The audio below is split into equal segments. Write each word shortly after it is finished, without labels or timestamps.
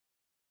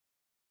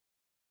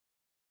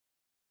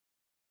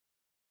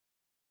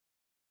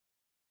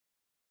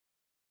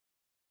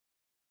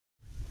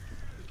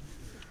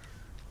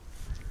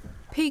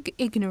Pig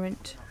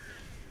ignorant.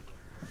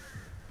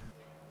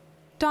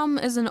 Dumb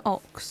as an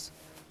ox.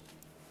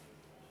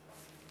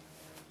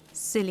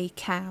 Silly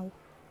cow.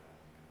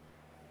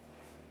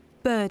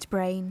 Bird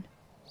brain.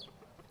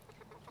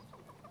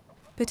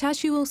 But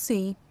as you will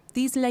see,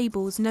 these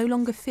labels no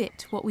longer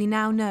fit what we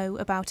now know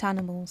about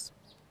animals.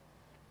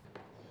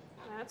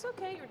 That's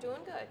okay, you're doing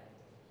good.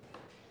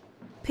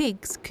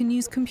 Pigs can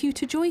use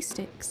computer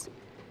joysticks.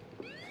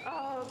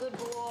 Oh, good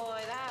boy,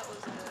 that was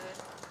good.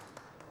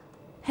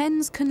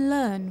 Hens can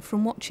learn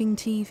from watching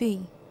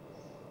TV.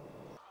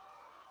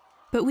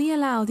 But we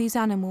allow these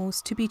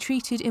animals to be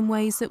treated in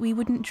ways that we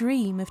wouldn't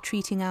dream of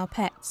treating our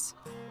pets.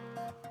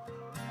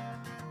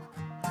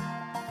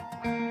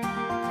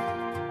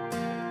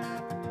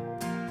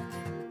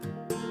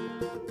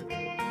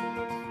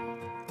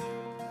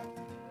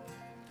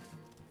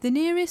 The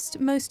nearest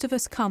most of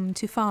us come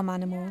to farm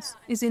animals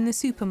is in the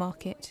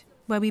supermarket,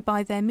 where we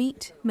buy their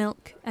meat,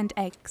 milk and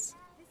eggs.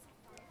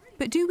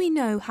 But do we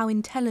know how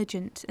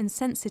intelligent and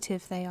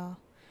sensitive they are,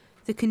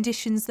 the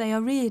conditions they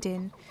are reared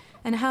in,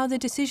 and how the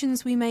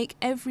decisions we make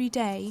every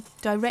day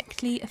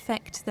directly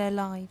affect their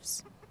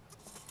lives?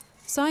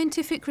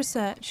 Scientific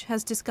research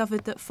has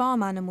discovered that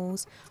farm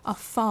animals are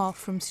far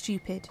from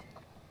stupid.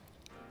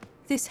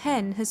 This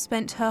hen has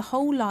spent her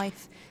whole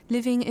life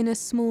living in a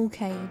small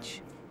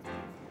cage.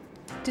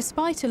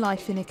 Despite a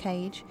life in a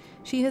cage,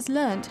 she has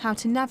learnt how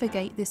to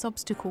navigate this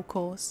obstacle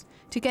course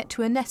to get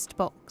to a nest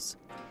box.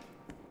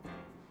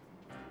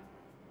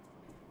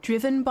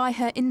 Driven by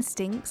her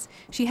instincts,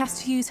 she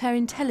has to use her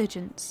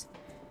intelligence.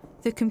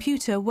 The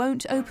computer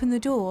won't open the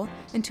door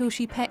until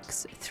she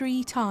pecks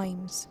 3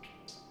 times.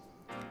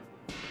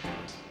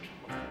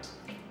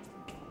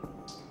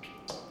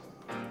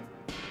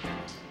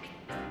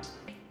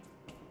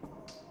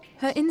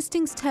 Her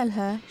instincts tell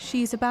her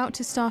she is about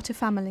to start a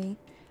family,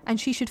 and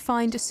she should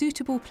find a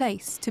suitable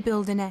place to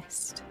build a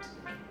nest.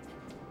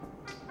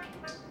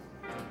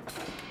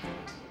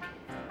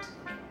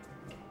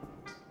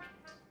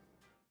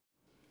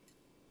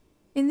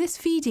 In this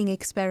feeding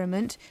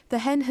experiment, the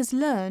hen has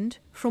learned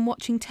from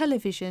watching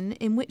television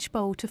in which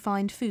bowl to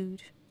find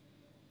food.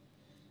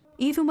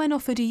 Even when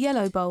offered a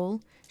yellow bowl,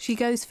 she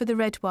goes for the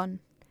red one,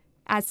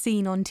 as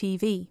seen on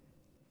TV.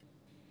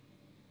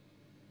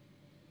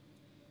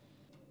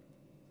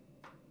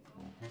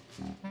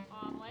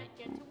 Omelette,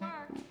 get to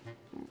work.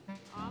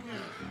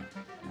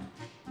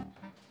 Omelette.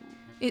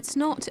 It's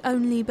not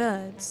only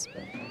birds.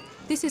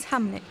 This is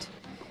Hamlet.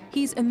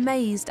 He's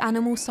amazed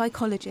animal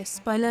psychologists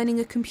by learning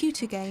a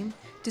computer game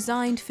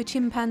designed for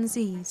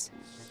chimpanzees.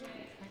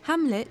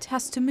 Hamlet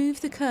has to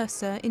move the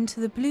cursor into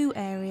the blue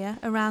area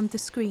around the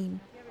screen.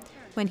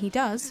 When he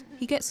does,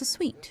 he gets a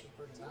sweet.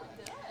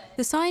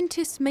 The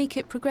scientists make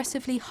it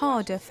progressively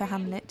harder for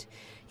Hamlet,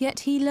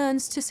 yet he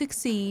learns to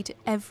succeed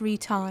every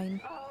time.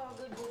 Oh,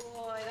 good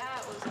boy,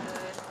 that was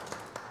good.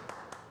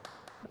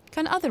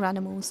 Can other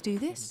animals do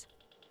this?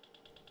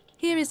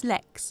 Here is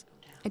Lex,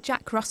 a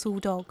Jack Russell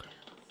dog.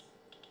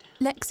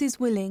 Lex is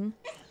willing,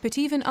 but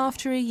even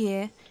after a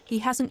year, he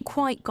hasn't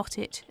quite got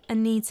it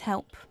and needs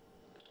help.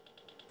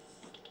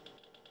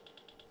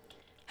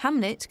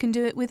 Hamlet can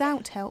do it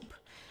without help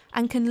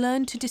and can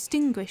learn to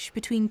distinguish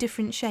between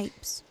different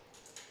shapes.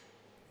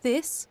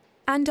 This,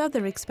 and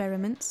other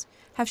experiments,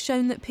 have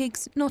shown that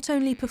pigs not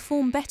only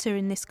perform better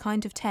in this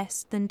kind of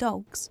test than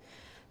dogs,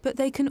 but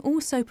they can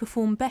also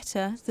perform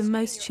better than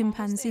most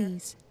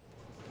chimpanzees.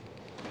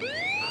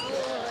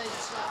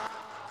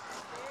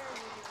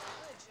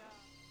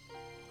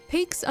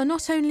 Pigs are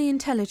not only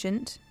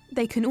intelligent,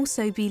 they can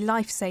also be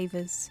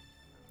lifesavers.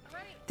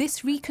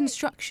 This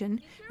reconstruction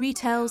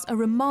retells a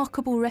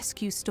remarkable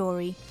rescue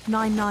story,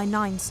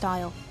 999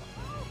 style.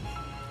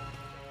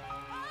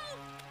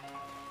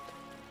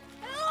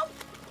 Help!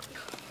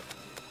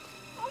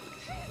 Oh,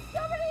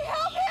 somebody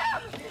help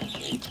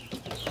him!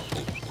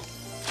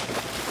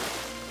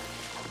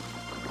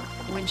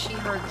 When she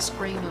heard the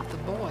scream of the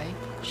boy,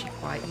 she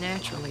quite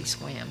naturally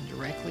swam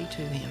directly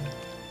to him.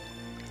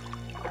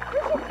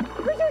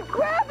 Richard,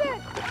 grab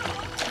it!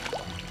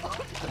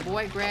 The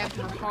boy grabbed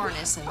her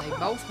harness and they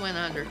both went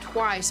under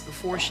twice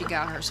before she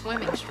got her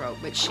swimming stroke,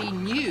 but she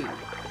knew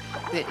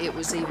that it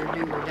was either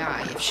do or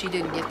die. If she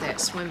didn't get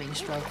that swimming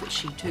stroke, that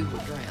she too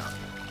would drown.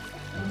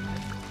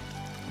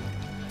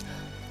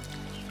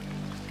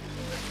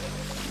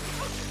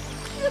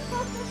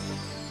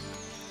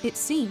 It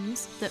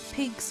seems that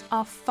pigs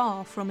are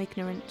far from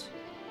ignorant.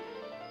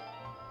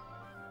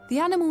 The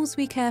animals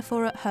we care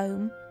for at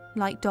home,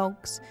 like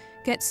dogs,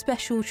 get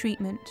special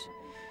treatment.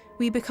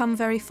 We become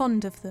very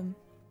fond of them.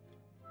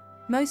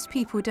 Most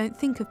people don't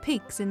think of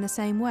pigs in the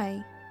same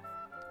way.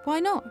 Why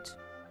not?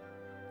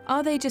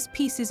 Are they just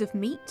pieces of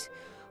meat,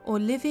 or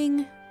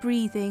living,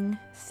 breathing,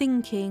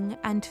 thinking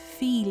and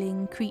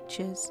feeling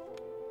creatures?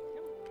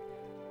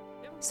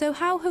 So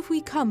how have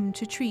we come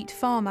to treat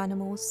farm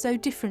animals so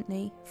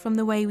differently from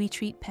the way we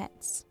treat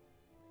pets?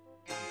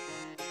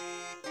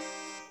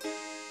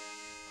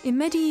 In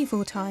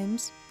medieval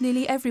times,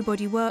 nearly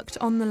everybody worked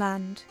on the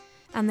land,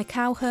 and the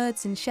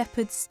cowherds and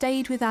shepherds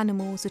stayed with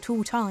animals at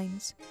all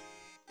times.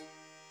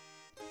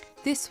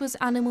 This was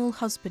animal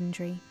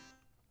husbandry.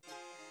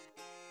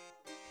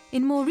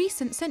 In more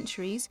recent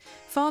centuries,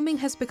 farming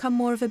has become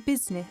more of a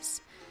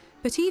business,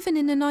 but even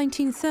in the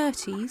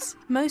 1930s,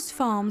 most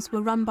farms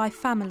were run by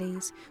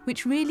families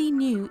which really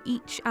knew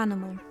each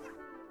animal.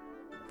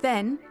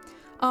 Then,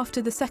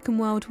 after the Second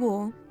World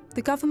War,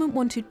 the government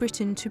wanted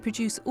Britain to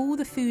produce all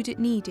the food it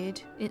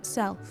needed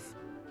itself.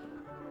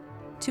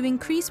 To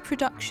increase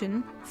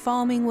production,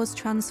 farming was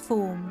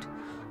transformed,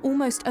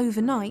 almost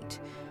overnight,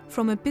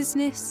 from a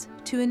business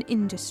to an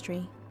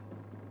industry.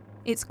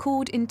 It's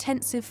called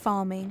intensive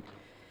farming,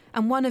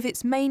 and one of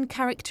its main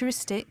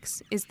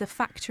characteristics is the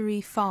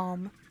factory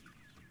farm.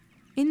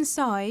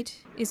 Inside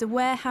is a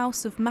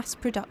warehouse of mass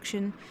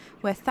production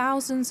where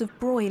thousands of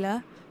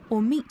broiler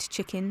or meat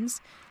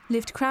chickens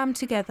lived crammed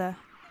together,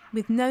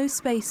 with no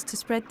space to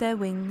spread their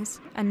wings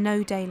and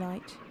no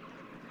daylight.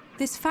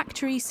 This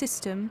factory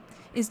system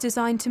is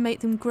designed to make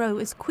them grow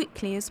as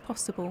quickly as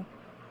possible.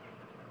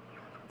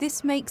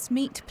 This makes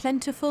meat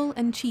plentiful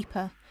and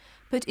cheaper,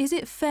 but is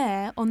it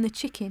fair on the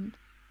chicken?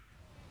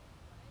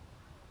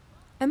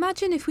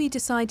 Imagine if we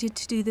decided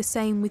to do the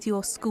same with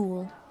your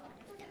school.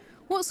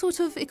 What sort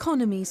of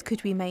economies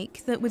could we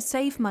make that would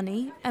save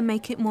money and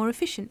make it more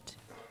efficient?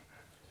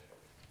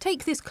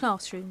 Take this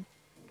classroom.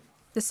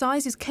 The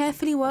size is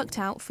carefully worked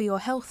out for your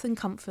health and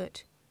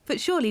comfort, but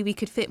surely we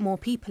could fit more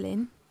people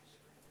in.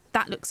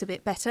 That looks a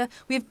bit better.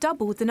 We have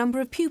doubled the number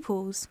of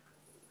pupils.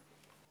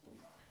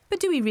 But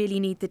do we really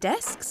need the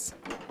desks?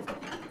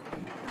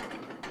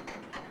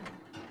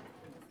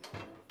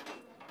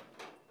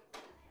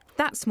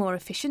 That's more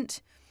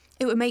efficient.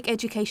 It would make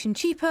education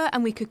cheaper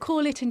and we could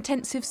call it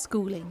intensive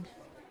schooling.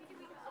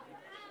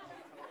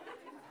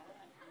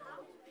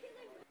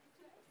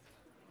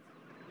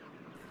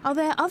 Are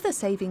there other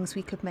savings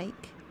we could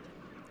make?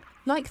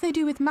 Like they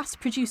do with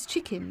mass-produced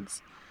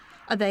chickens.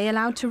 Are they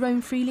allowed to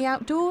roam freely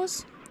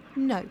outdoors?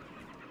 No.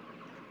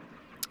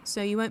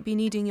 So you won't be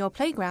needing your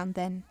playground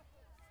then.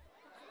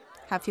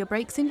 Have your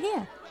breaks in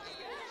here.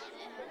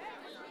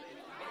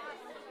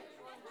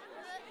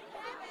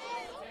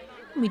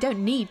 We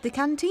don't need the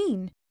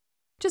canteen.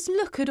 Just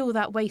look at all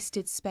that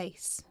wasted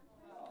space.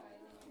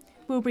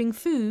 We'll bring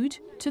food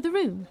to the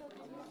room.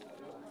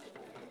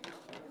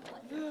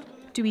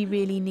 Do we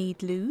really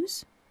need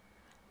loos?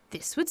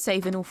 This would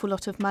save an awful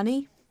lot of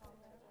money.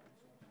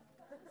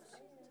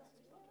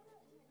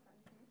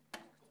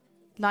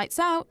 Lights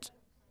out.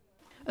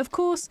 Of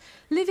course,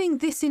 living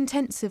this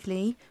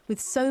intensively with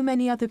so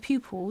many other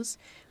pupils,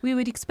 we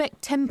would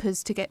expect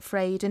tempers to get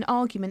frayed and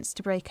arguments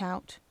to break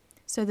out.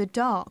 So the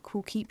dark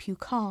will keep you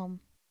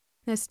calm.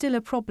 There's still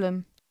a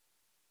problem.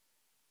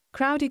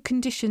 Crowded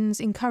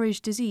conditions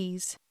encourage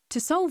disease. To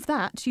solve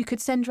that, you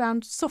could send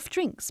round soft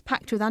drinks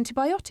packed with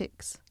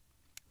antibiotics.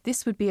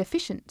 This would be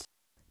efficient.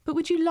 But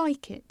would you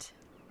like it?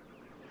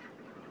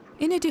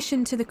 In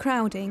addition to the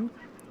crowding,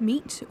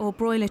 meat or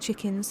broiler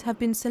chickens have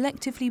been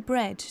selectively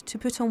bred to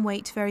put on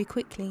weight very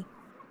quickly.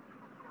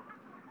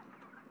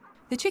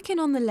 The chicken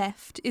on the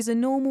left is a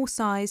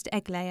normal-sized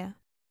egg layer.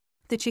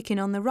 The chicken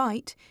on the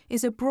right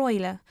is a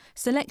broiler,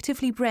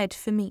 selectively bred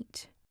for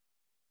meat.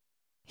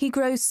 He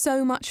grows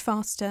so much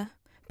faster,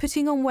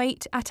 putting on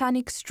weight at an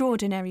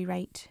extraordinary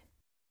rate.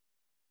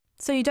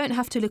 So you don't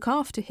have to look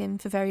after him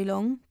for very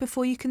long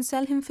before you can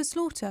sell him for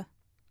slaughter.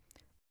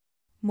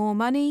 More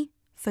money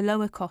for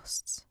lower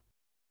costs.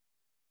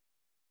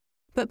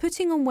 But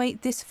putting on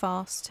weight this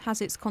fast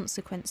has its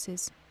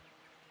consequences.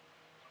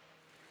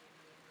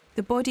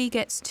 The body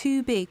gets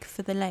too big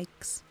for the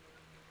legs.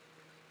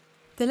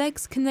 The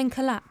legs can then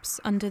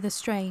collapse under the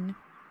strain.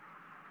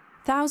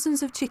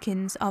 Thousands of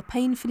chickens are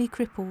painfully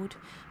crippled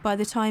by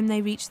the time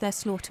they reach their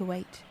slaughter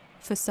weight.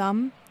 For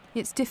some,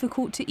 it's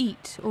difficult to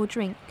eat or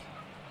drink.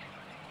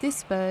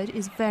 This bird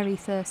is very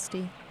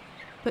thirsty,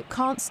 but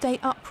can't stay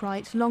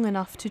upright long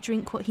enough to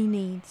drink what he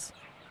needs.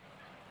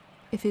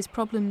 If his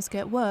problems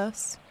get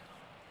worse,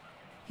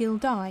 he'll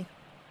die.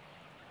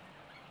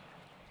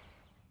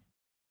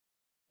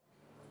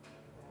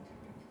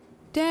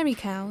 Dairy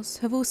cows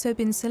have also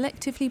been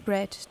selectively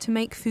bred to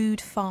make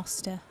food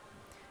faster,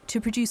 to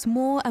produce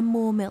more and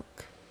more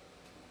milk.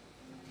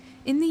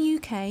 In the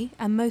UK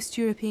and most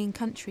European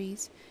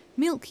countries,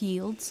 milk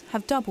yields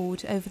have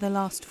doubled over the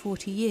last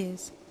 40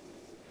 years.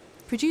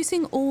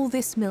 Producing all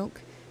this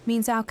milk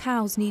means our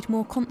cows need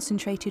more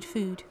concentrated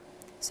food,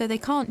 so they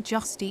can't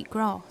just eat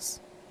grass.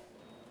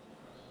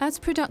 As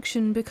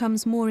production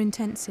becomes more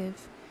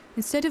intensive,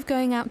 instead of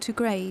going out to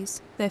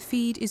graze, their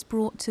feed is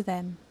brought to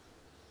them.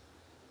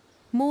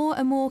 More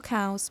and more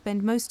cows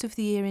spend most of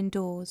the year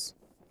indoors.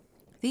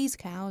 These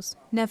cows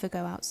never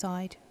go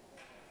outside.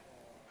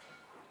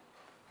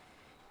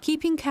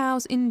 Keeping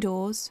cows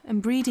indoors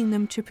and breeding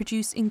them to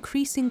produce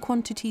increasing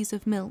quantities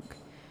of milk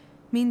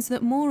means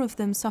that more of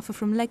them suffer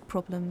from leg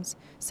problems,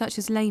 such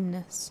as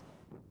lameness.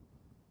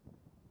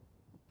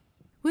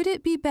 Would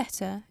it be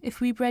better if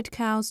we bred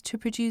cows to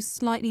produce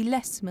slightly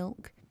less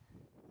milk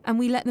and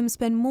we let them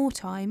spend more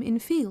time in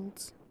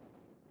fields?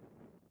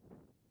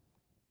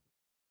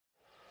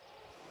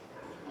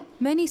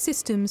 Many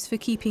systems for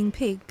keeping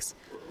pigs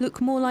look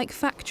more like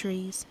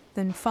factories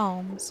than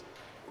farms.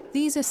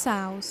 These are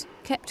sows,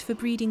 kept for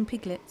breeding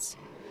piglets.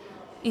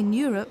 In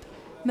Europe,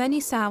 many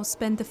sows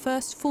spend the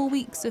first 4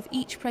 weeks of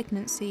each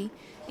pregnancy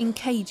in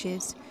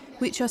cages,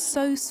 which are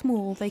so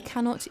small they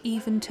cannot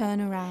even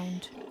turn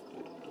around.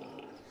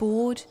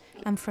 Bored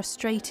and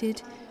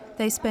frustrated,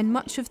 they spend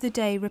much of the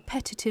day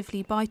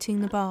repetitively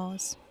biting the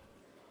bars.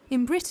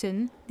 In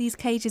Britain, these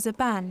cages are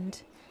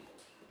banned,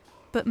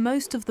 but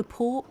most of the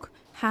pork,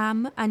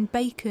 ham and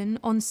bacon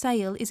on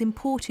sale is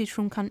imported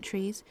from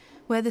countries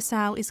where the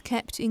sow is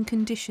kept in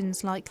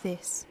conditions like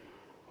this.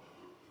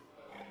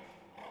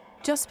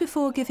 Just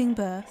before giving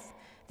birth,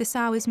 the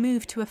sow is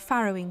moved to a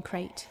farrowing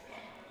crate,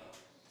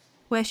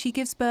 where she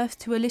gives birth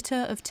to a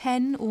litter of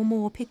 10 or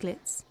more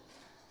piglets.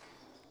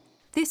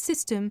 This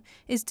system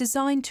is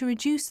designed to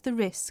reduce the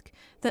risk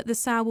that the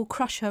sow will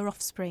crush her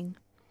offspring,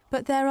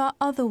 but there are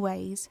other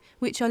ways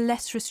which are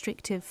less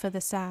restrictive for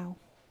the sow.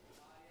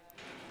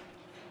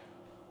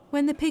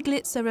 When the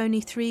piglets are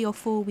only 3 or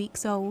 4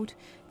 weeks old,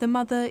 the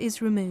mother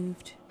is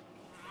removed.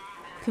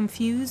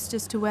 Confused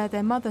as to where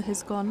their mother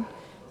has gone,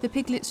 the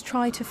piglets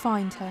try to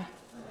find her.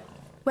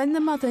 When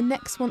the mother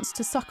next wants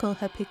to suckle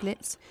her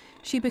piglets,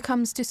 she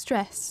becomes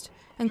distressed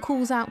and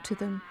calls out to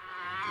them.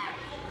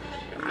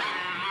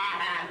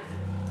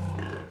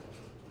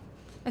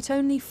 At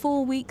only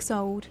 4 weeks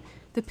old,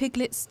 the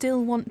piglets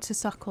still want to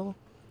suckle.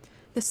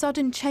 The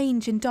sudden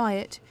change in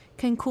diet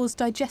can cause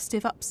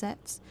digestive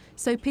upsets,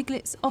 so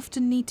piglets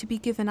often need to be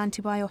given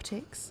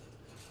antibiotics.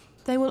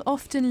 They will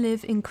often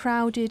live in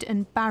crowded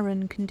and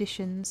barren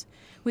conditions,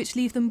 which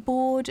leave them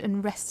bored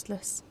and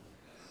restless,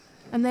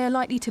 and they are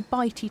likely to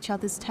bite each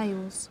other's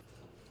tails.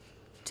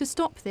 To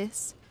stop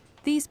this,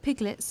 these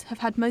piglets have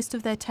had most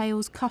of their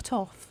tails cut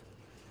off.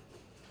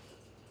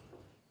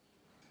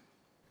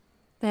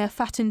 They are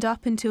fattened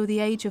up until the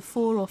age of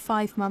 4 or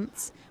 5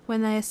 months,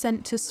 when they are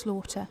sent to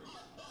slaughter.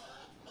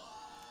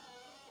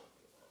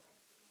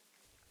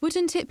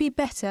 Wouldn't it be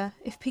better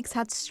if pigs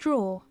had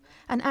straw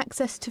and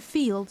access to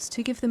fields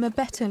to give them a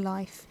better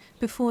life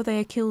before they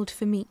are killed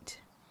for meat?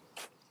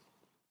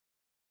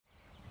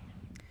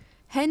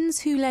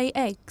 Hens who lay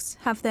eggs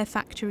have their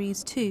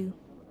factories too.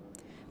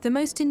 The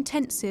most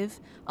intensive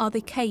are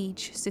the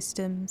cage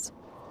systems.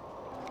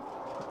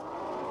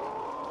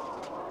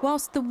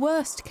 Whilst the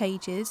worst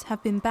cages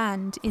have been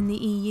banned in the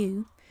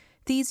EU,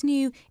 these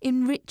new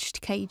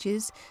enriched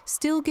cages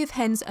still give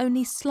hens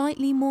only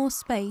slightly more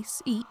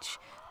space each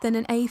than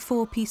an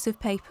A4 piece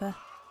of paper.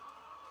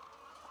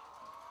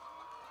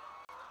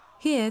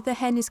 Here the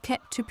hen is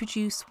kept to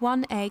produce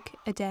 1 egg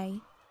a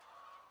day.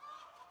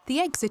 The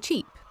eggs are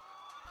cheap,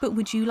 but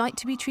would you like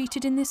to be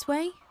treated in this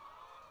way?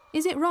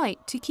 Is it right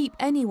to keep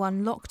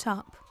anyone locked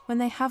up when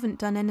they haven't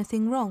done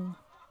anything wrong?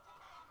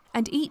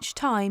 And each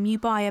time you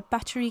buy a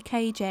battery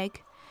cage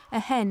egg, a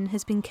hen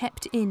has been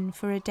kept in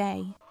for a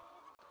day.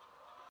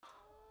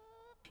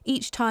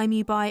 Each time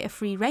you buy a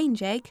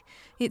free-range egg,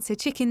 it's a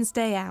chicken's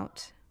day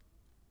out.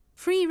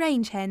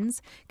 Free-range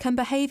hens can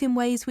behave in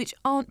ways which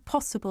aren't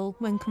possible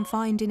when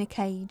confined in a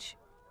cage.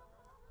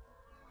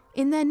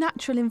 In their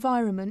natural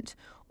environment,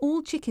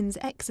 all chickens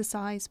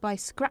exercise by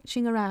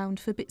scratching around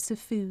for bits of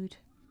food.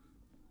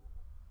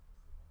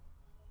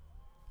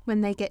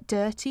 When they get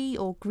dirty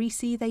or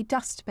greasy, they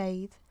dust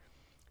bathe.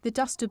 The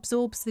dust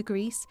absorbs the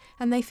grease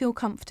and they feel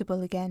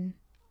comfortable again.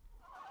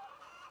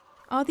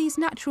 Are these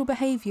natural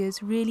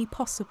behaviours really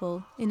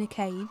possible in a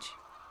cage?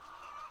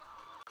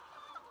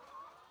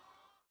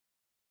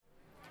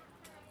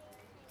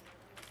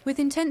 With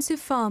intensive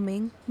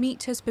farming,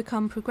 meat has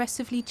become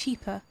progressively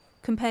cheaper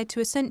compared to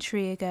a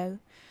century ago,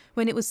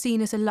 when it was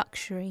seen as a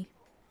luxury.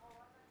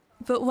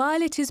 But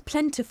while it is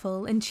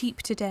plentiful and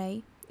cheap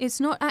today,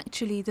 it's not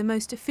actually the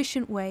most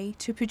efficient way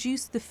to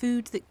produce the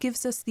food that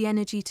gives us the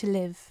energy to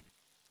live.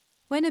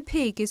 When a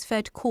pig is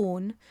fed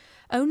corn,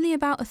 only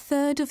about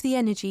 1/3 of the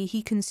energy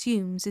he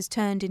consumes is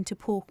turned into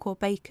pork or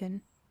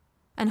bacon,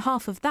 and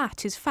half of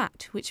that is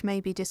fat which may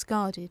be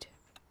discarded.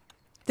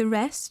 The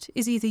rest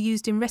is either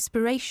used in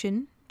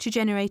respiration to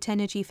generate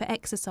energy for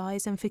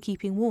exercise and for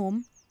keeping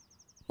warm,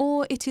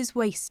 or it is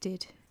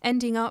wasted,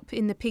 ending up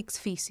in the pig's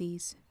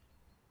faeces.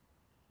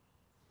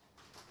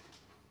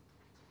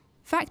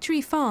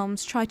 Factory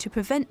farms try to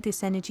prevent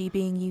this energy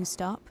being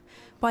used up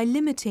by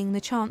limiting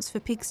the chance for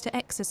pigs to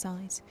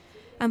exercise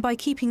and by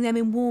keeping them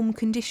in warm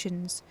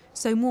conditions,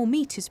 so more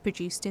meat is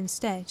produced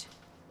instead.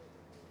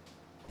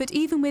 But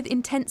even with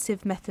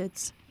intensive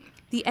methods,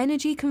 the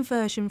energy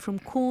conversion from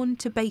corn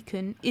to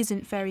bacon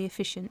isn't very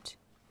efficient.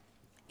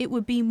 It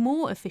would be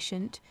more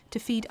efficient to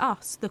feed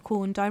us the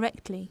corn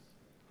directly.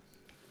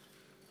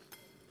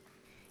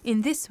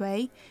 In this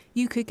way,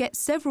 you could get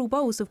several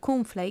bowls of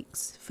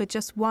cornflakes for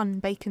just 1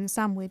 bacon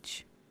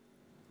sandwich.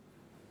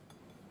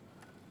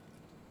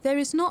 There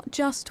is not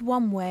just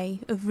one way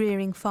of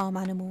rearing farm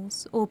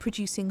animals or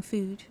producing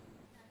food.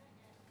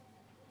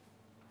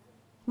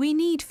 We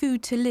need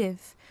food to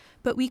live,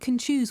 but we can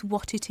choose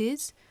what it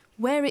is,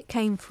 where it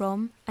came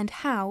from, and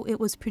how it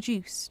was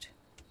produced.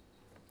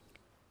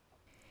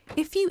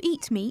 If you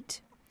eat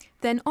meat,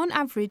 then on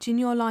average in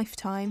your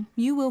lifetime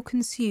you will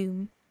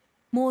consume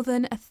more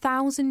than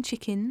 1,000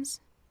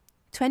 chickens,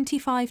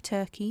 25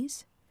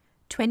 turkeys,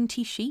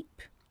 20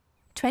 sheep,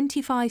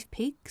 25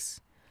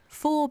 pigs,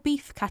 4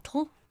 beef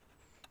cattle,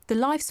 the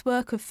life's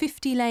work of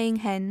 50 laying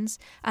hens,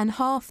 and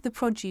half the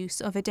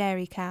produce of a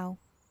dairy cow.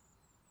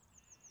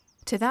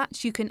 To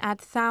that you can add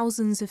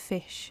thousands of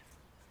fish.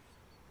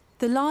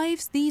 The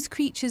lives these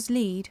creatures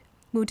lead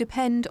will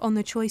depend on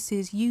the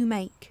choices you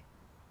make.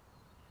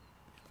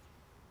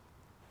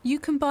 You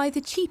can buy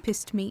the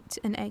cheapest meat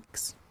and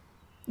eggs.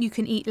 You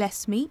can eat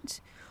less meat,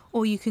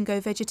 or you can go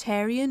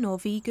vegetarian or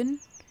vegan,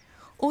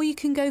 or you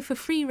can go for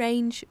free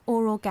range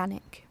or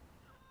organic.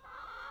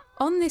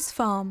 On this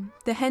farm,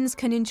 the hens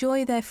can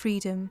enjoy their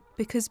freedom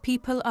because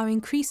people are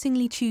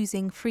increasingly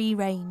choosing free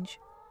range.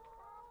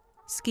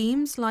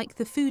 Schemes like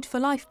the Food for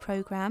Life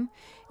programme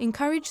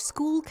encourage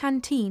school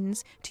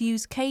canteens to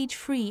use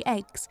cage-free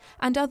eggs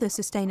and other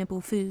sustainable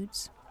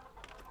foods.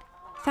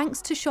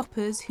 Thanks to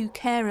shoppers who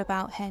care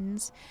about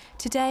hens,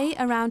 today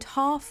around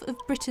half of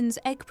Britain's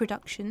egg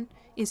production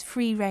is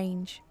free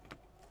range.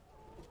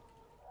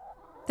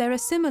 There are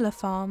similar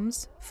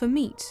farms for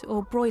meat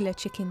or broiler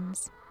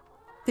chickens.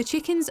 The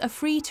chickens are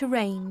free to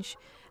range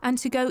and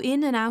to go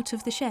in and out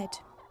of the shed.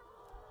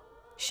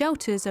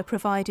 Shelters are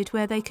provided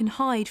where they can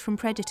hide from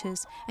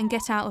predators and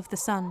get out of the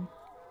sun.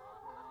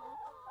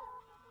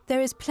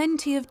 There is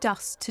plenty of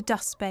dust to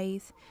dust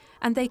bathe,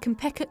 and they can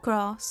peck at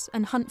grass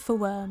and hunt for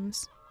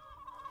worms.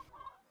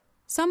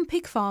 Some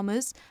pig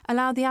farmers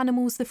allow the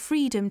animals the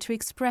freedom to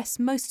express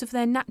most of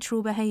their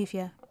natural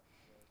behaviour.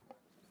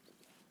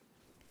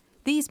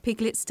 These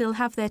piglets still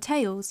have their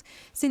tails,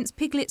 since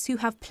piglets who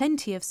have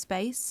plenty of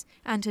space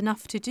and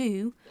enough to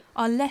do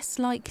are less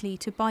likely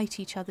to bite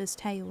each other's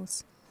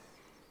tails.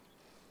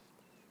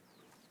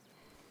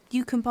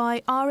 You can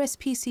buy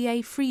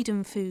RSPCA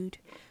Freedom Food,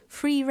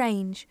 free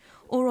range,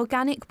 or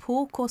organic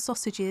pork or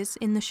sausages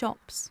in the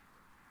shops.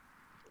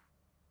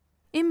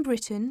 In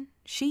Britain,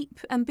 sheep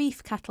and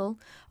beef cattle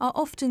are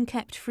often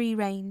kept free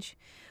range,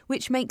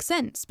 which makes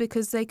sense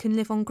because they can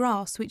live on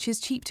grass which is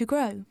cheap to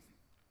grow.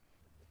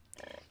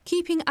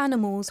 Keeping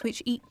animals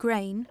which eat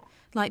grain,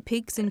 like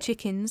pigs and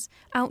chickens,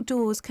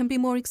 outdoors can be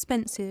more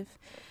expensive,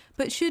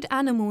 but should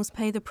animals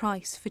pay the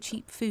price for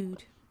cheap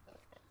food?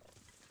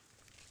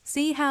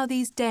 See how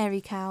these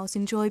dairy cows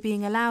enjoy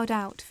being allowed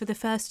out for the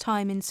first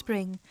time in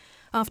spring,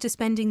 after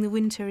spending the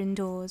winter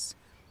indoors.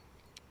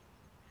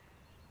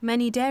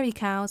 Many dairy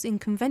cows in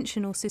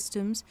conventional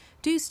systems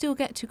do still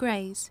get to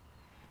graze.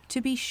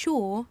 To be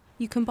sure,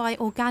 you can buy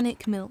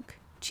organic milk,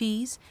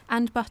 cheese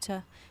and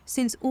butter,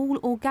 since all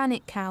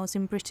organic cows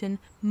in Britain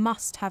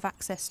must have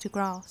access to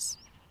grass.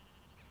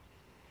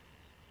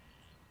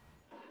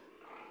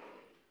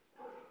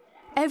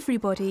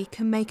 Everybody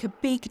can make a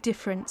big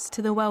difference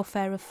to the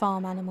welfare of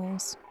farm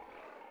animals.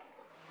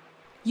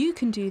 You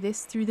can do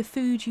this through the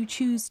food you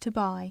choose to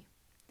buy.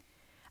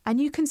 And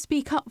you can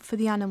speak up for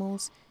the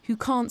animals who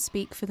can't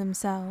speak for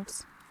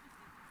themselves.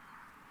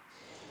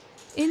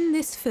 In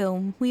this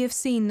film, we have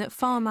seen that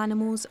farm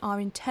animals are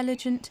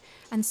intelligent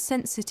and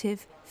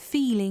sensitive,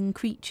 feeling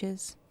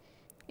creatures.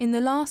 In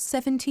the last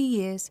 70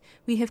 years,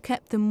 we have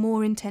kept them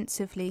more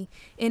intensively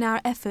in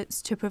our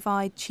efforts to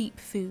provide cheap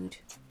food.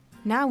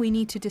 Now we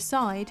need to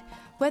decide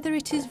whether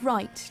it is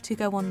right to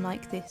go on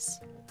like this.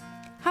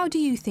 How do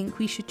you think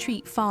we should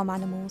treat farm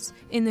animals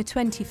in the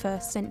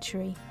 21st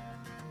century?